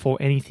preserved before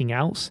anything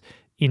else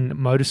in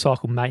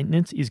motorcycle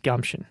maintenance is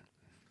gumption.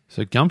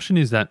 So gumption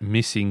is that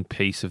missing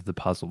piece of the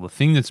puzzle, the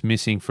thing that's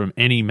missing from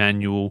any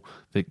manual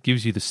that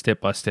gives you the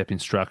step-by-step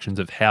instructions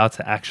of how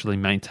to actually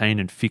maintain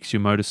and fix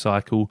your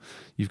motorcycle.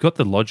 You've got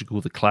the logical,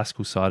 the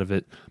classical side of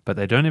it, but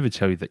they don't ever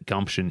tell you that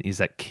gumption is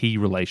that key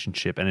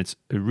relationship. And it's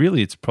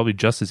probably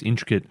just as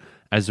intricate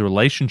as the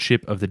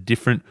relationship of the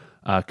different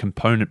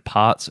component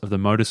parts of the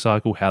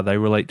motorcycle, how they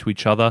relate to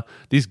each other.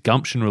 This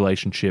gumption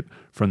relationship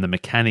from the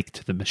mechanic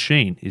to the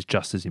machine is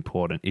just as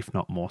important, if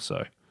not more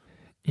so.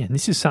 Yeah, and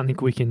this is something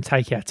we can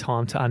take our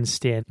time to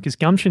understand because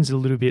gumption's a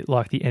little bit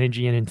like the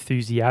energy and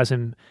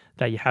enthusiasm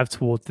that you have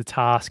towards the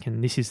task,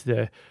 and this is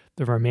the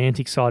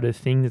romantic side of the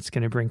thing that's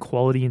going to bring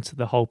quality into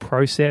the whole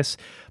process.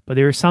 But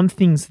there are some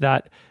things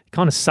that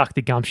kind of suck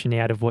the gumption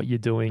out of what you're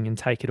doing and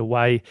take it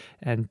away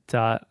and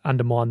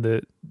undermine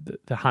the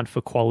hunt for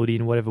quality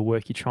in whatever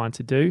work you're trying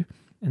to do.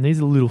 And these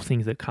are the little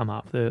things that come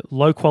up. The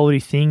low quality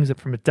things are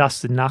from a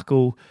dusted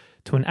knuckle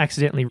to an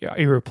accidentally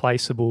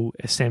irreplaceable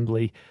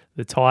assembly.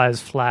 The tyre's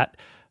flat,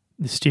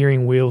 the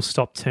steering wheel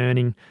stopped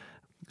turning.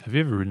 Have you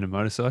ever ridden a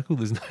motorcycle?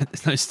 There's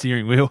no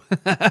steering wheel.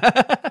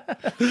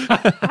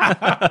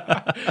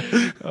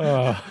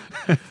 Oh.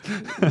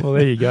 Well,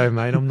 there you go,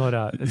 mate. I don't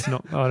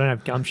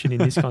have gumption in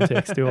this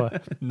context, do I?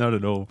 Not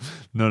at all.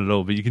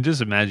 But you can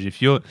just imagine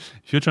if you're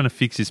trying to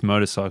fix this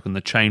motorcycle and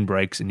the chain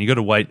breaks and you got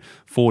to wait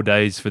 4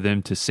 days for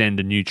them to send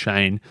a new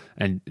chain,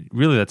 and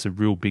really that's a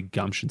real big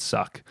gumption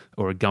suck,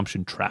 or a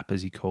gumption trap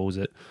as he calls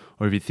it.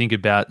 Or if you think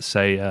about,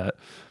 say,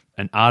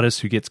 an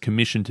artist who gets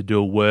commissioned to do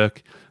a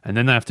work, and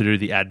then they have to do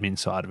the admin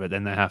side of it.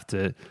 Then they have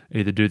to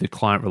either do the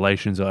client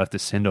relations or have to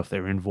send off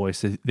their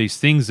invoice. These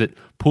things that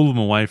pull them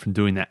away from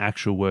doing their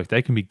actual work,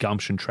 they can be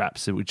gumption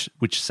traps, which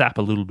sap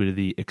a little bit of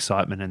the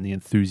excitement and the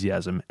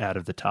enthusiasm out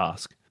of the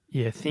task.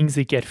 Yeah, things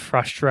that get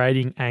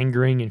frustrating,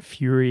 angering,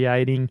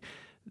 infuriating.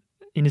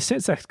 In a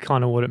sense, that's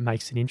kind of what it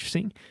makes it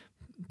interesting.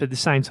 But at the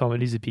same time,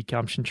 it is a big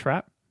gumption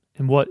trap.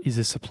 And what is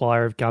a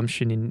supplier of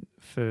gumption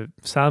for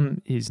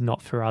some is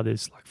not for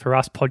others. Like for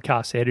us,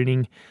 podcast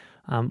editing,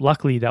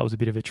 luckily that was a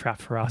bit of a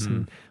trap for us.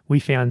 And we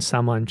found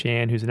someone,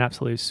 Jan, who's an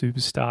absolute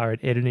superstar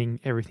at editing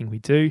everything we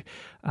do.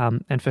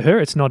 And for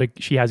her,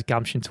 she has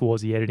gumption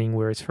towards the editing,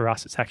 whereas for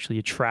us, it's actually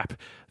a trap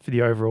for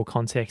the overall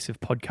context of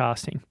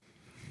podcasting.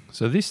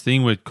 So this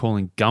thing we're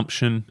calling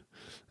gumption,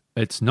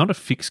 it's not a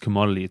fixed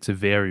commodity, it's a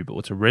variable.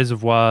 It's a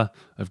reservoir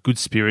of good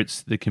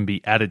spirits that can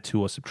be added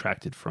to or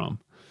subtracted from.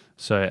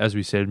 So as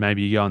we said,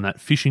 maybe you go on that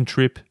fishing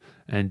trip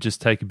and just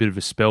take a bit of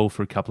a spell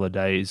for a couple of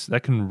days.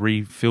 That can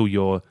refill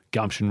your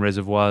gumption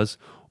reservoirs.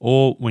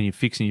 Or when you're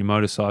fixing your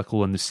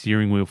motorcycle and the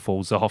steering wheel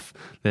falls off,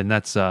 then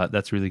that's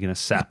really going to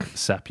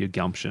sap your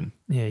gumption.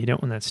 Yeah, you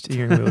don't want that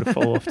steering wheel to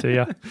fall off, do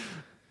you?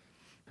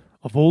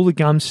 Of all the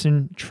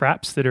gumption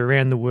traps that are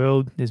around the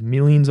world, there's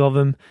millions of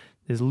them.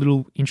 There's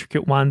little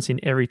intricate ones in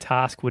every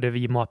task, whatever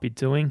you might be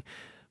doing.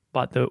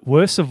 But the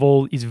worst of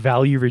all is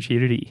value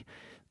rigidity.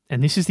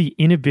 And this is the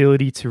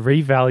inability to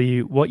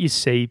revalue what you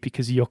see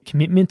because of your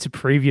commitment to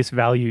previous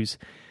values.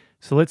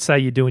 So let's say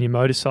you're doing your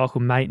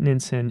motorcycle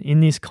maintenance, and in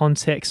this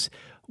context,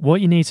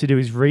 what you need to do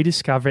is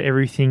rediscover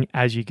everything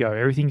as you go.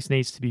 Everything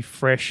needs to be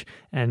fresh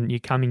and you're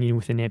coming in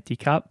with an empty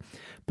cup.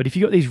 But if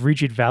you've got these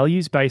rigid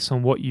values based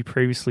on what you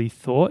previously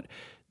thought,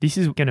 this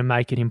is going to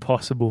make it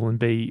impossible and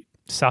be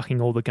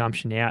sucking all the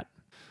gumption out.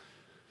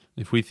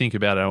 If we think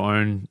about our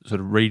own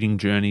sort of reading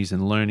journeys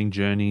and learning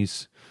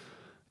journeys,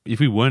 if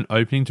we weren't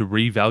opening to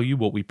revalue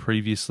what we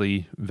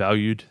previously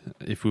valued,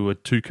 if we were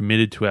too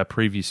committed to our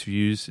previous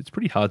views, it's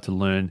pretty hard to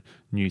learn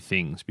new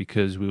things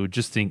because we would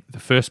just think the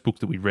first book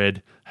that we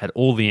read had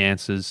all the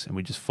answers and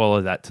we just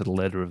follow that to the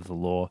letter of the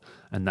law,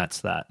 and that's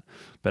that.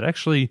 But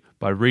actually,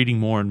 by reading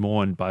more and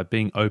more and by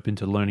being open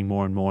to learning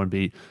more and more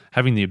and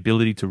having the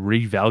ability to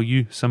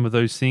revalue some of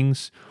those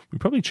things, we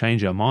probably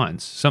change our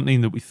minds.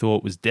 Something that we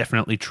thought was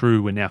definitely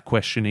true, we're now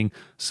questioning.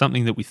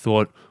 Something that we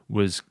thought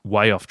was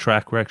way off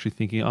track, we're actually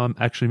thinking,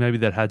 actually maybe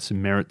that had some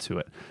merit to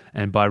it.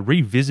 And by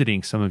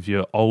revisiting some of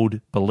your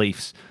old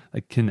beliefs,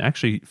 it can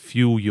actually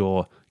fuel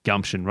your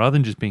gumption rather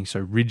than just being so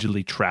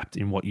rigidly trapped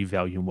in what you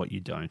value and what you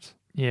don't.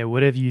 Yeah,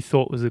 whatever you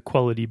thought was a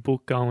quality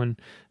book going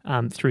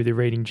through the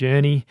reading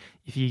journey,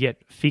 if you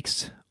get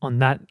fixed on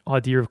that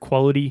idea of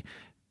quality,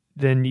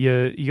 then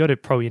you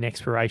got probably an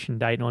expiration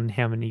date on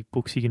how many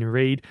books you're going to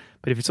read.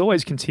 But if it's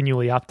always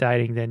continually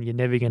updating, then you're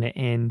never going to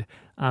end,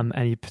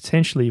 and you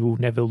potentially will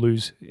never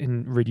lose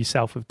and rid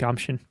yourself of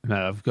gumption.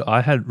 No,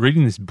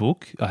 reading this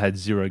book, I had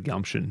zero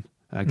gumption.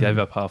 I gave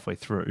up halfway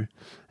through,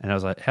 and I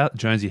was like,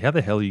 Jonesy, how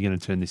the hell are you going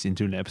to turn this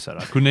into an episode?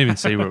 I couldn't even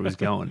see where it was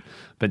going.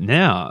 But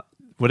now,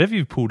 whatever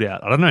you've pulled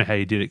out, I don't know how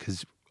you did it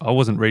because I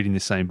wasn't reading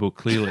the same book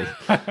clearly.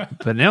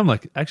 But now I'm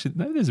like, actually,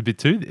 maybe there's a bit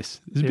to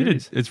this.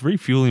 It's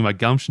refueling my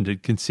gumption to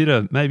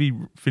consider maybe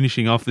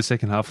finishing off the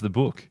second half of the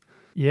book.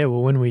 Yeah,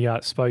 well, when we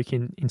spoke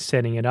in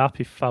setting it up,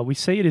 if we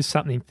see it as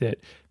something that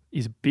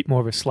is a bit more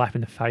of a slap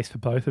in the face for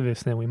both of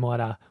us, then we might,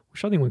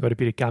 which I think we've got a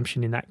bit of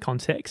gumption in that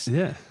context.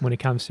 Yeah. When it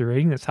comes to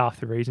reading. That's half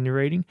the reason you're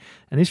reading.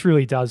 And this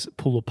really does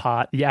pull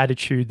apart the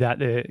attitude that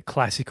the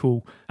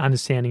classical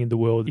understanding of the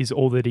world is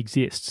all that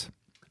exists.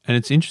 And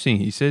it's interesting,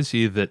 he says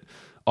here that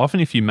often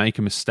if you make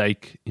a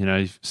mistake,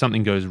 if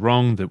something goes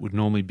wrong that would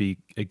normally be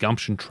a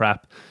gumption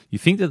trap, you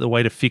think that the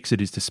way to fix it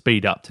is to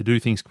speed up, to do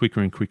things quicker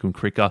and quicker and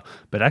quicker,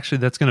 but actually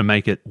that's going to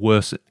make it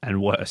worse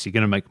and worse. You're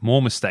going to make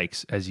more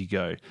mistakes as you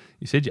go.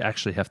 You said you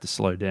actually have to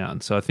slow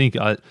down. So I think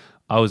I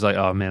was like,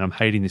 oh man, I'm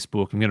hating this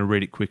book. I'm going to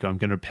read it quicker. I'm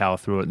going to power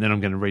through it. And then I'm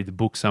going to read the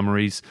book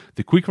summaries.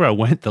 The quicker I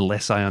went, the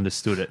less I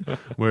understood it.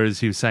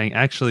 Whereas he was saying,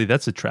 actually,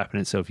 that's a trap in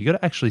itself. You got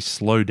to actually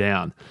slow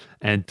down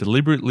and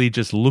deliberately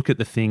just look at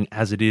the thing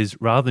as it is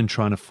rather than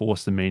trying to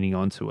force the meaning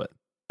onto it.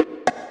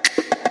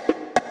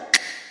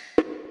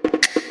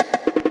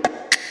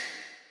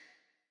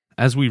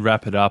 As we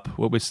wrap it up,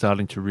 what we're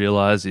starting to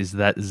realize is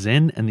that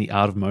Zen and the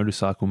Art of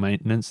Motorcycle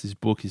Maintenance, this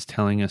book is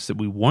telling us that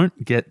we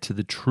won't get to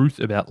the truth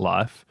about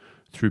life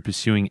through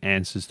pursuing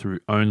answers through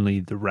only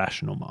the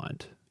rational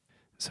mind.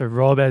 So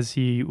Rob, as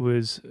he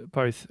was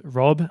both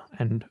Rob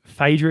and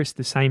Phaedrus,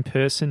 the same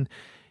person,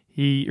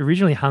 he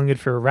originally hungered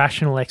for a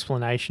rational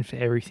explanation for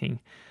everything.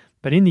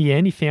 But in the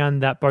end, he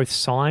found that both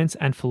science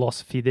and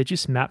philosophy, they're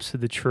just maps to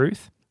the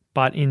truth.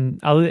 But in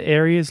other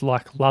areas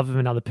like love of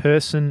another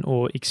person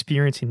or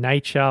experience in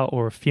nature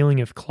or a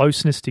feeling of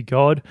closeness to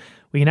God,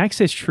 we can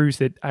access truths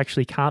that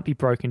actually can't be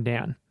broken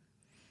down.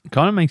 It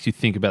kind of makes you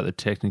think about the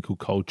technical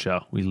culture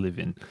we live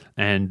in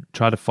and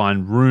try to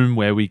find room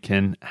where we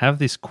can have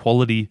this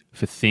quality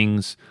for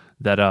things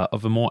that are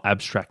of a more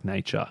abstract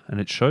nature. And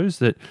it shows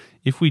that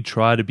if we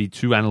try to be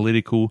too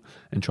analytical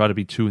and try to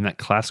be too in that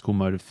classical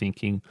mode of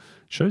thinking,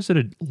 shows that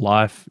a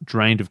life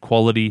drained of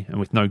quality and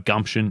with no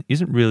gumption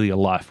isn't really a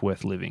life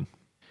worth living.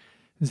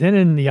 Zen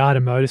in The Art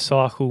of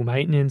Motorcycle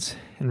Maintenance,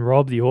 and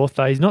Rob, the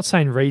author, he's not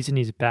saying reason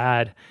is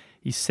bad.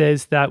 He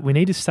says that we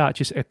need to start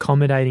just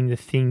accommodating the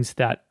things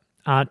that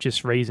aren't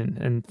just reason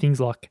and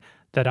things like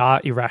that are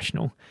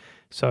irrational.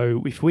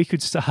 So if we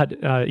could start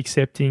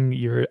accepting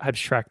your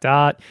abstract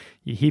art,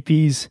 your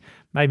hippies,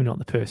 maybe not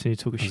the person who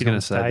took a shit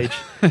on stage.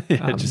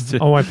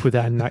 I won't put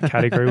that in that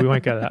category. We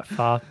won't go that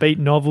far. Beat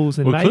novels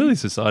and clearly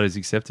society's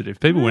accepted it. If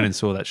people went and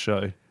saw that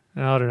show.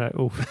 I don't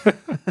know. I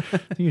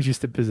think it's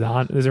just a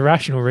bizarre. There's a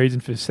rational reason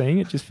for seeing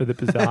it, just for the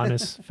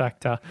bizarreness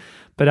factor.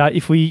 But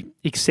if we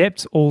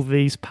accept all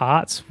these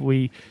parts,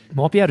 we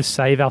might be able to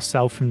save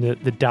ourselves from the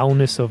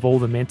dullness of all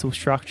the mental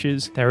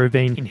structures that have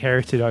been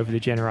inherited over the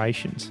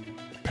generations.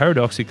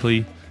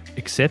 Paradoxically,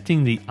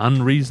 accepting the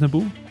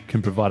unreasonable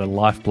can provide a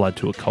lifeblood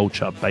to a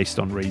culture based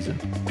on reason.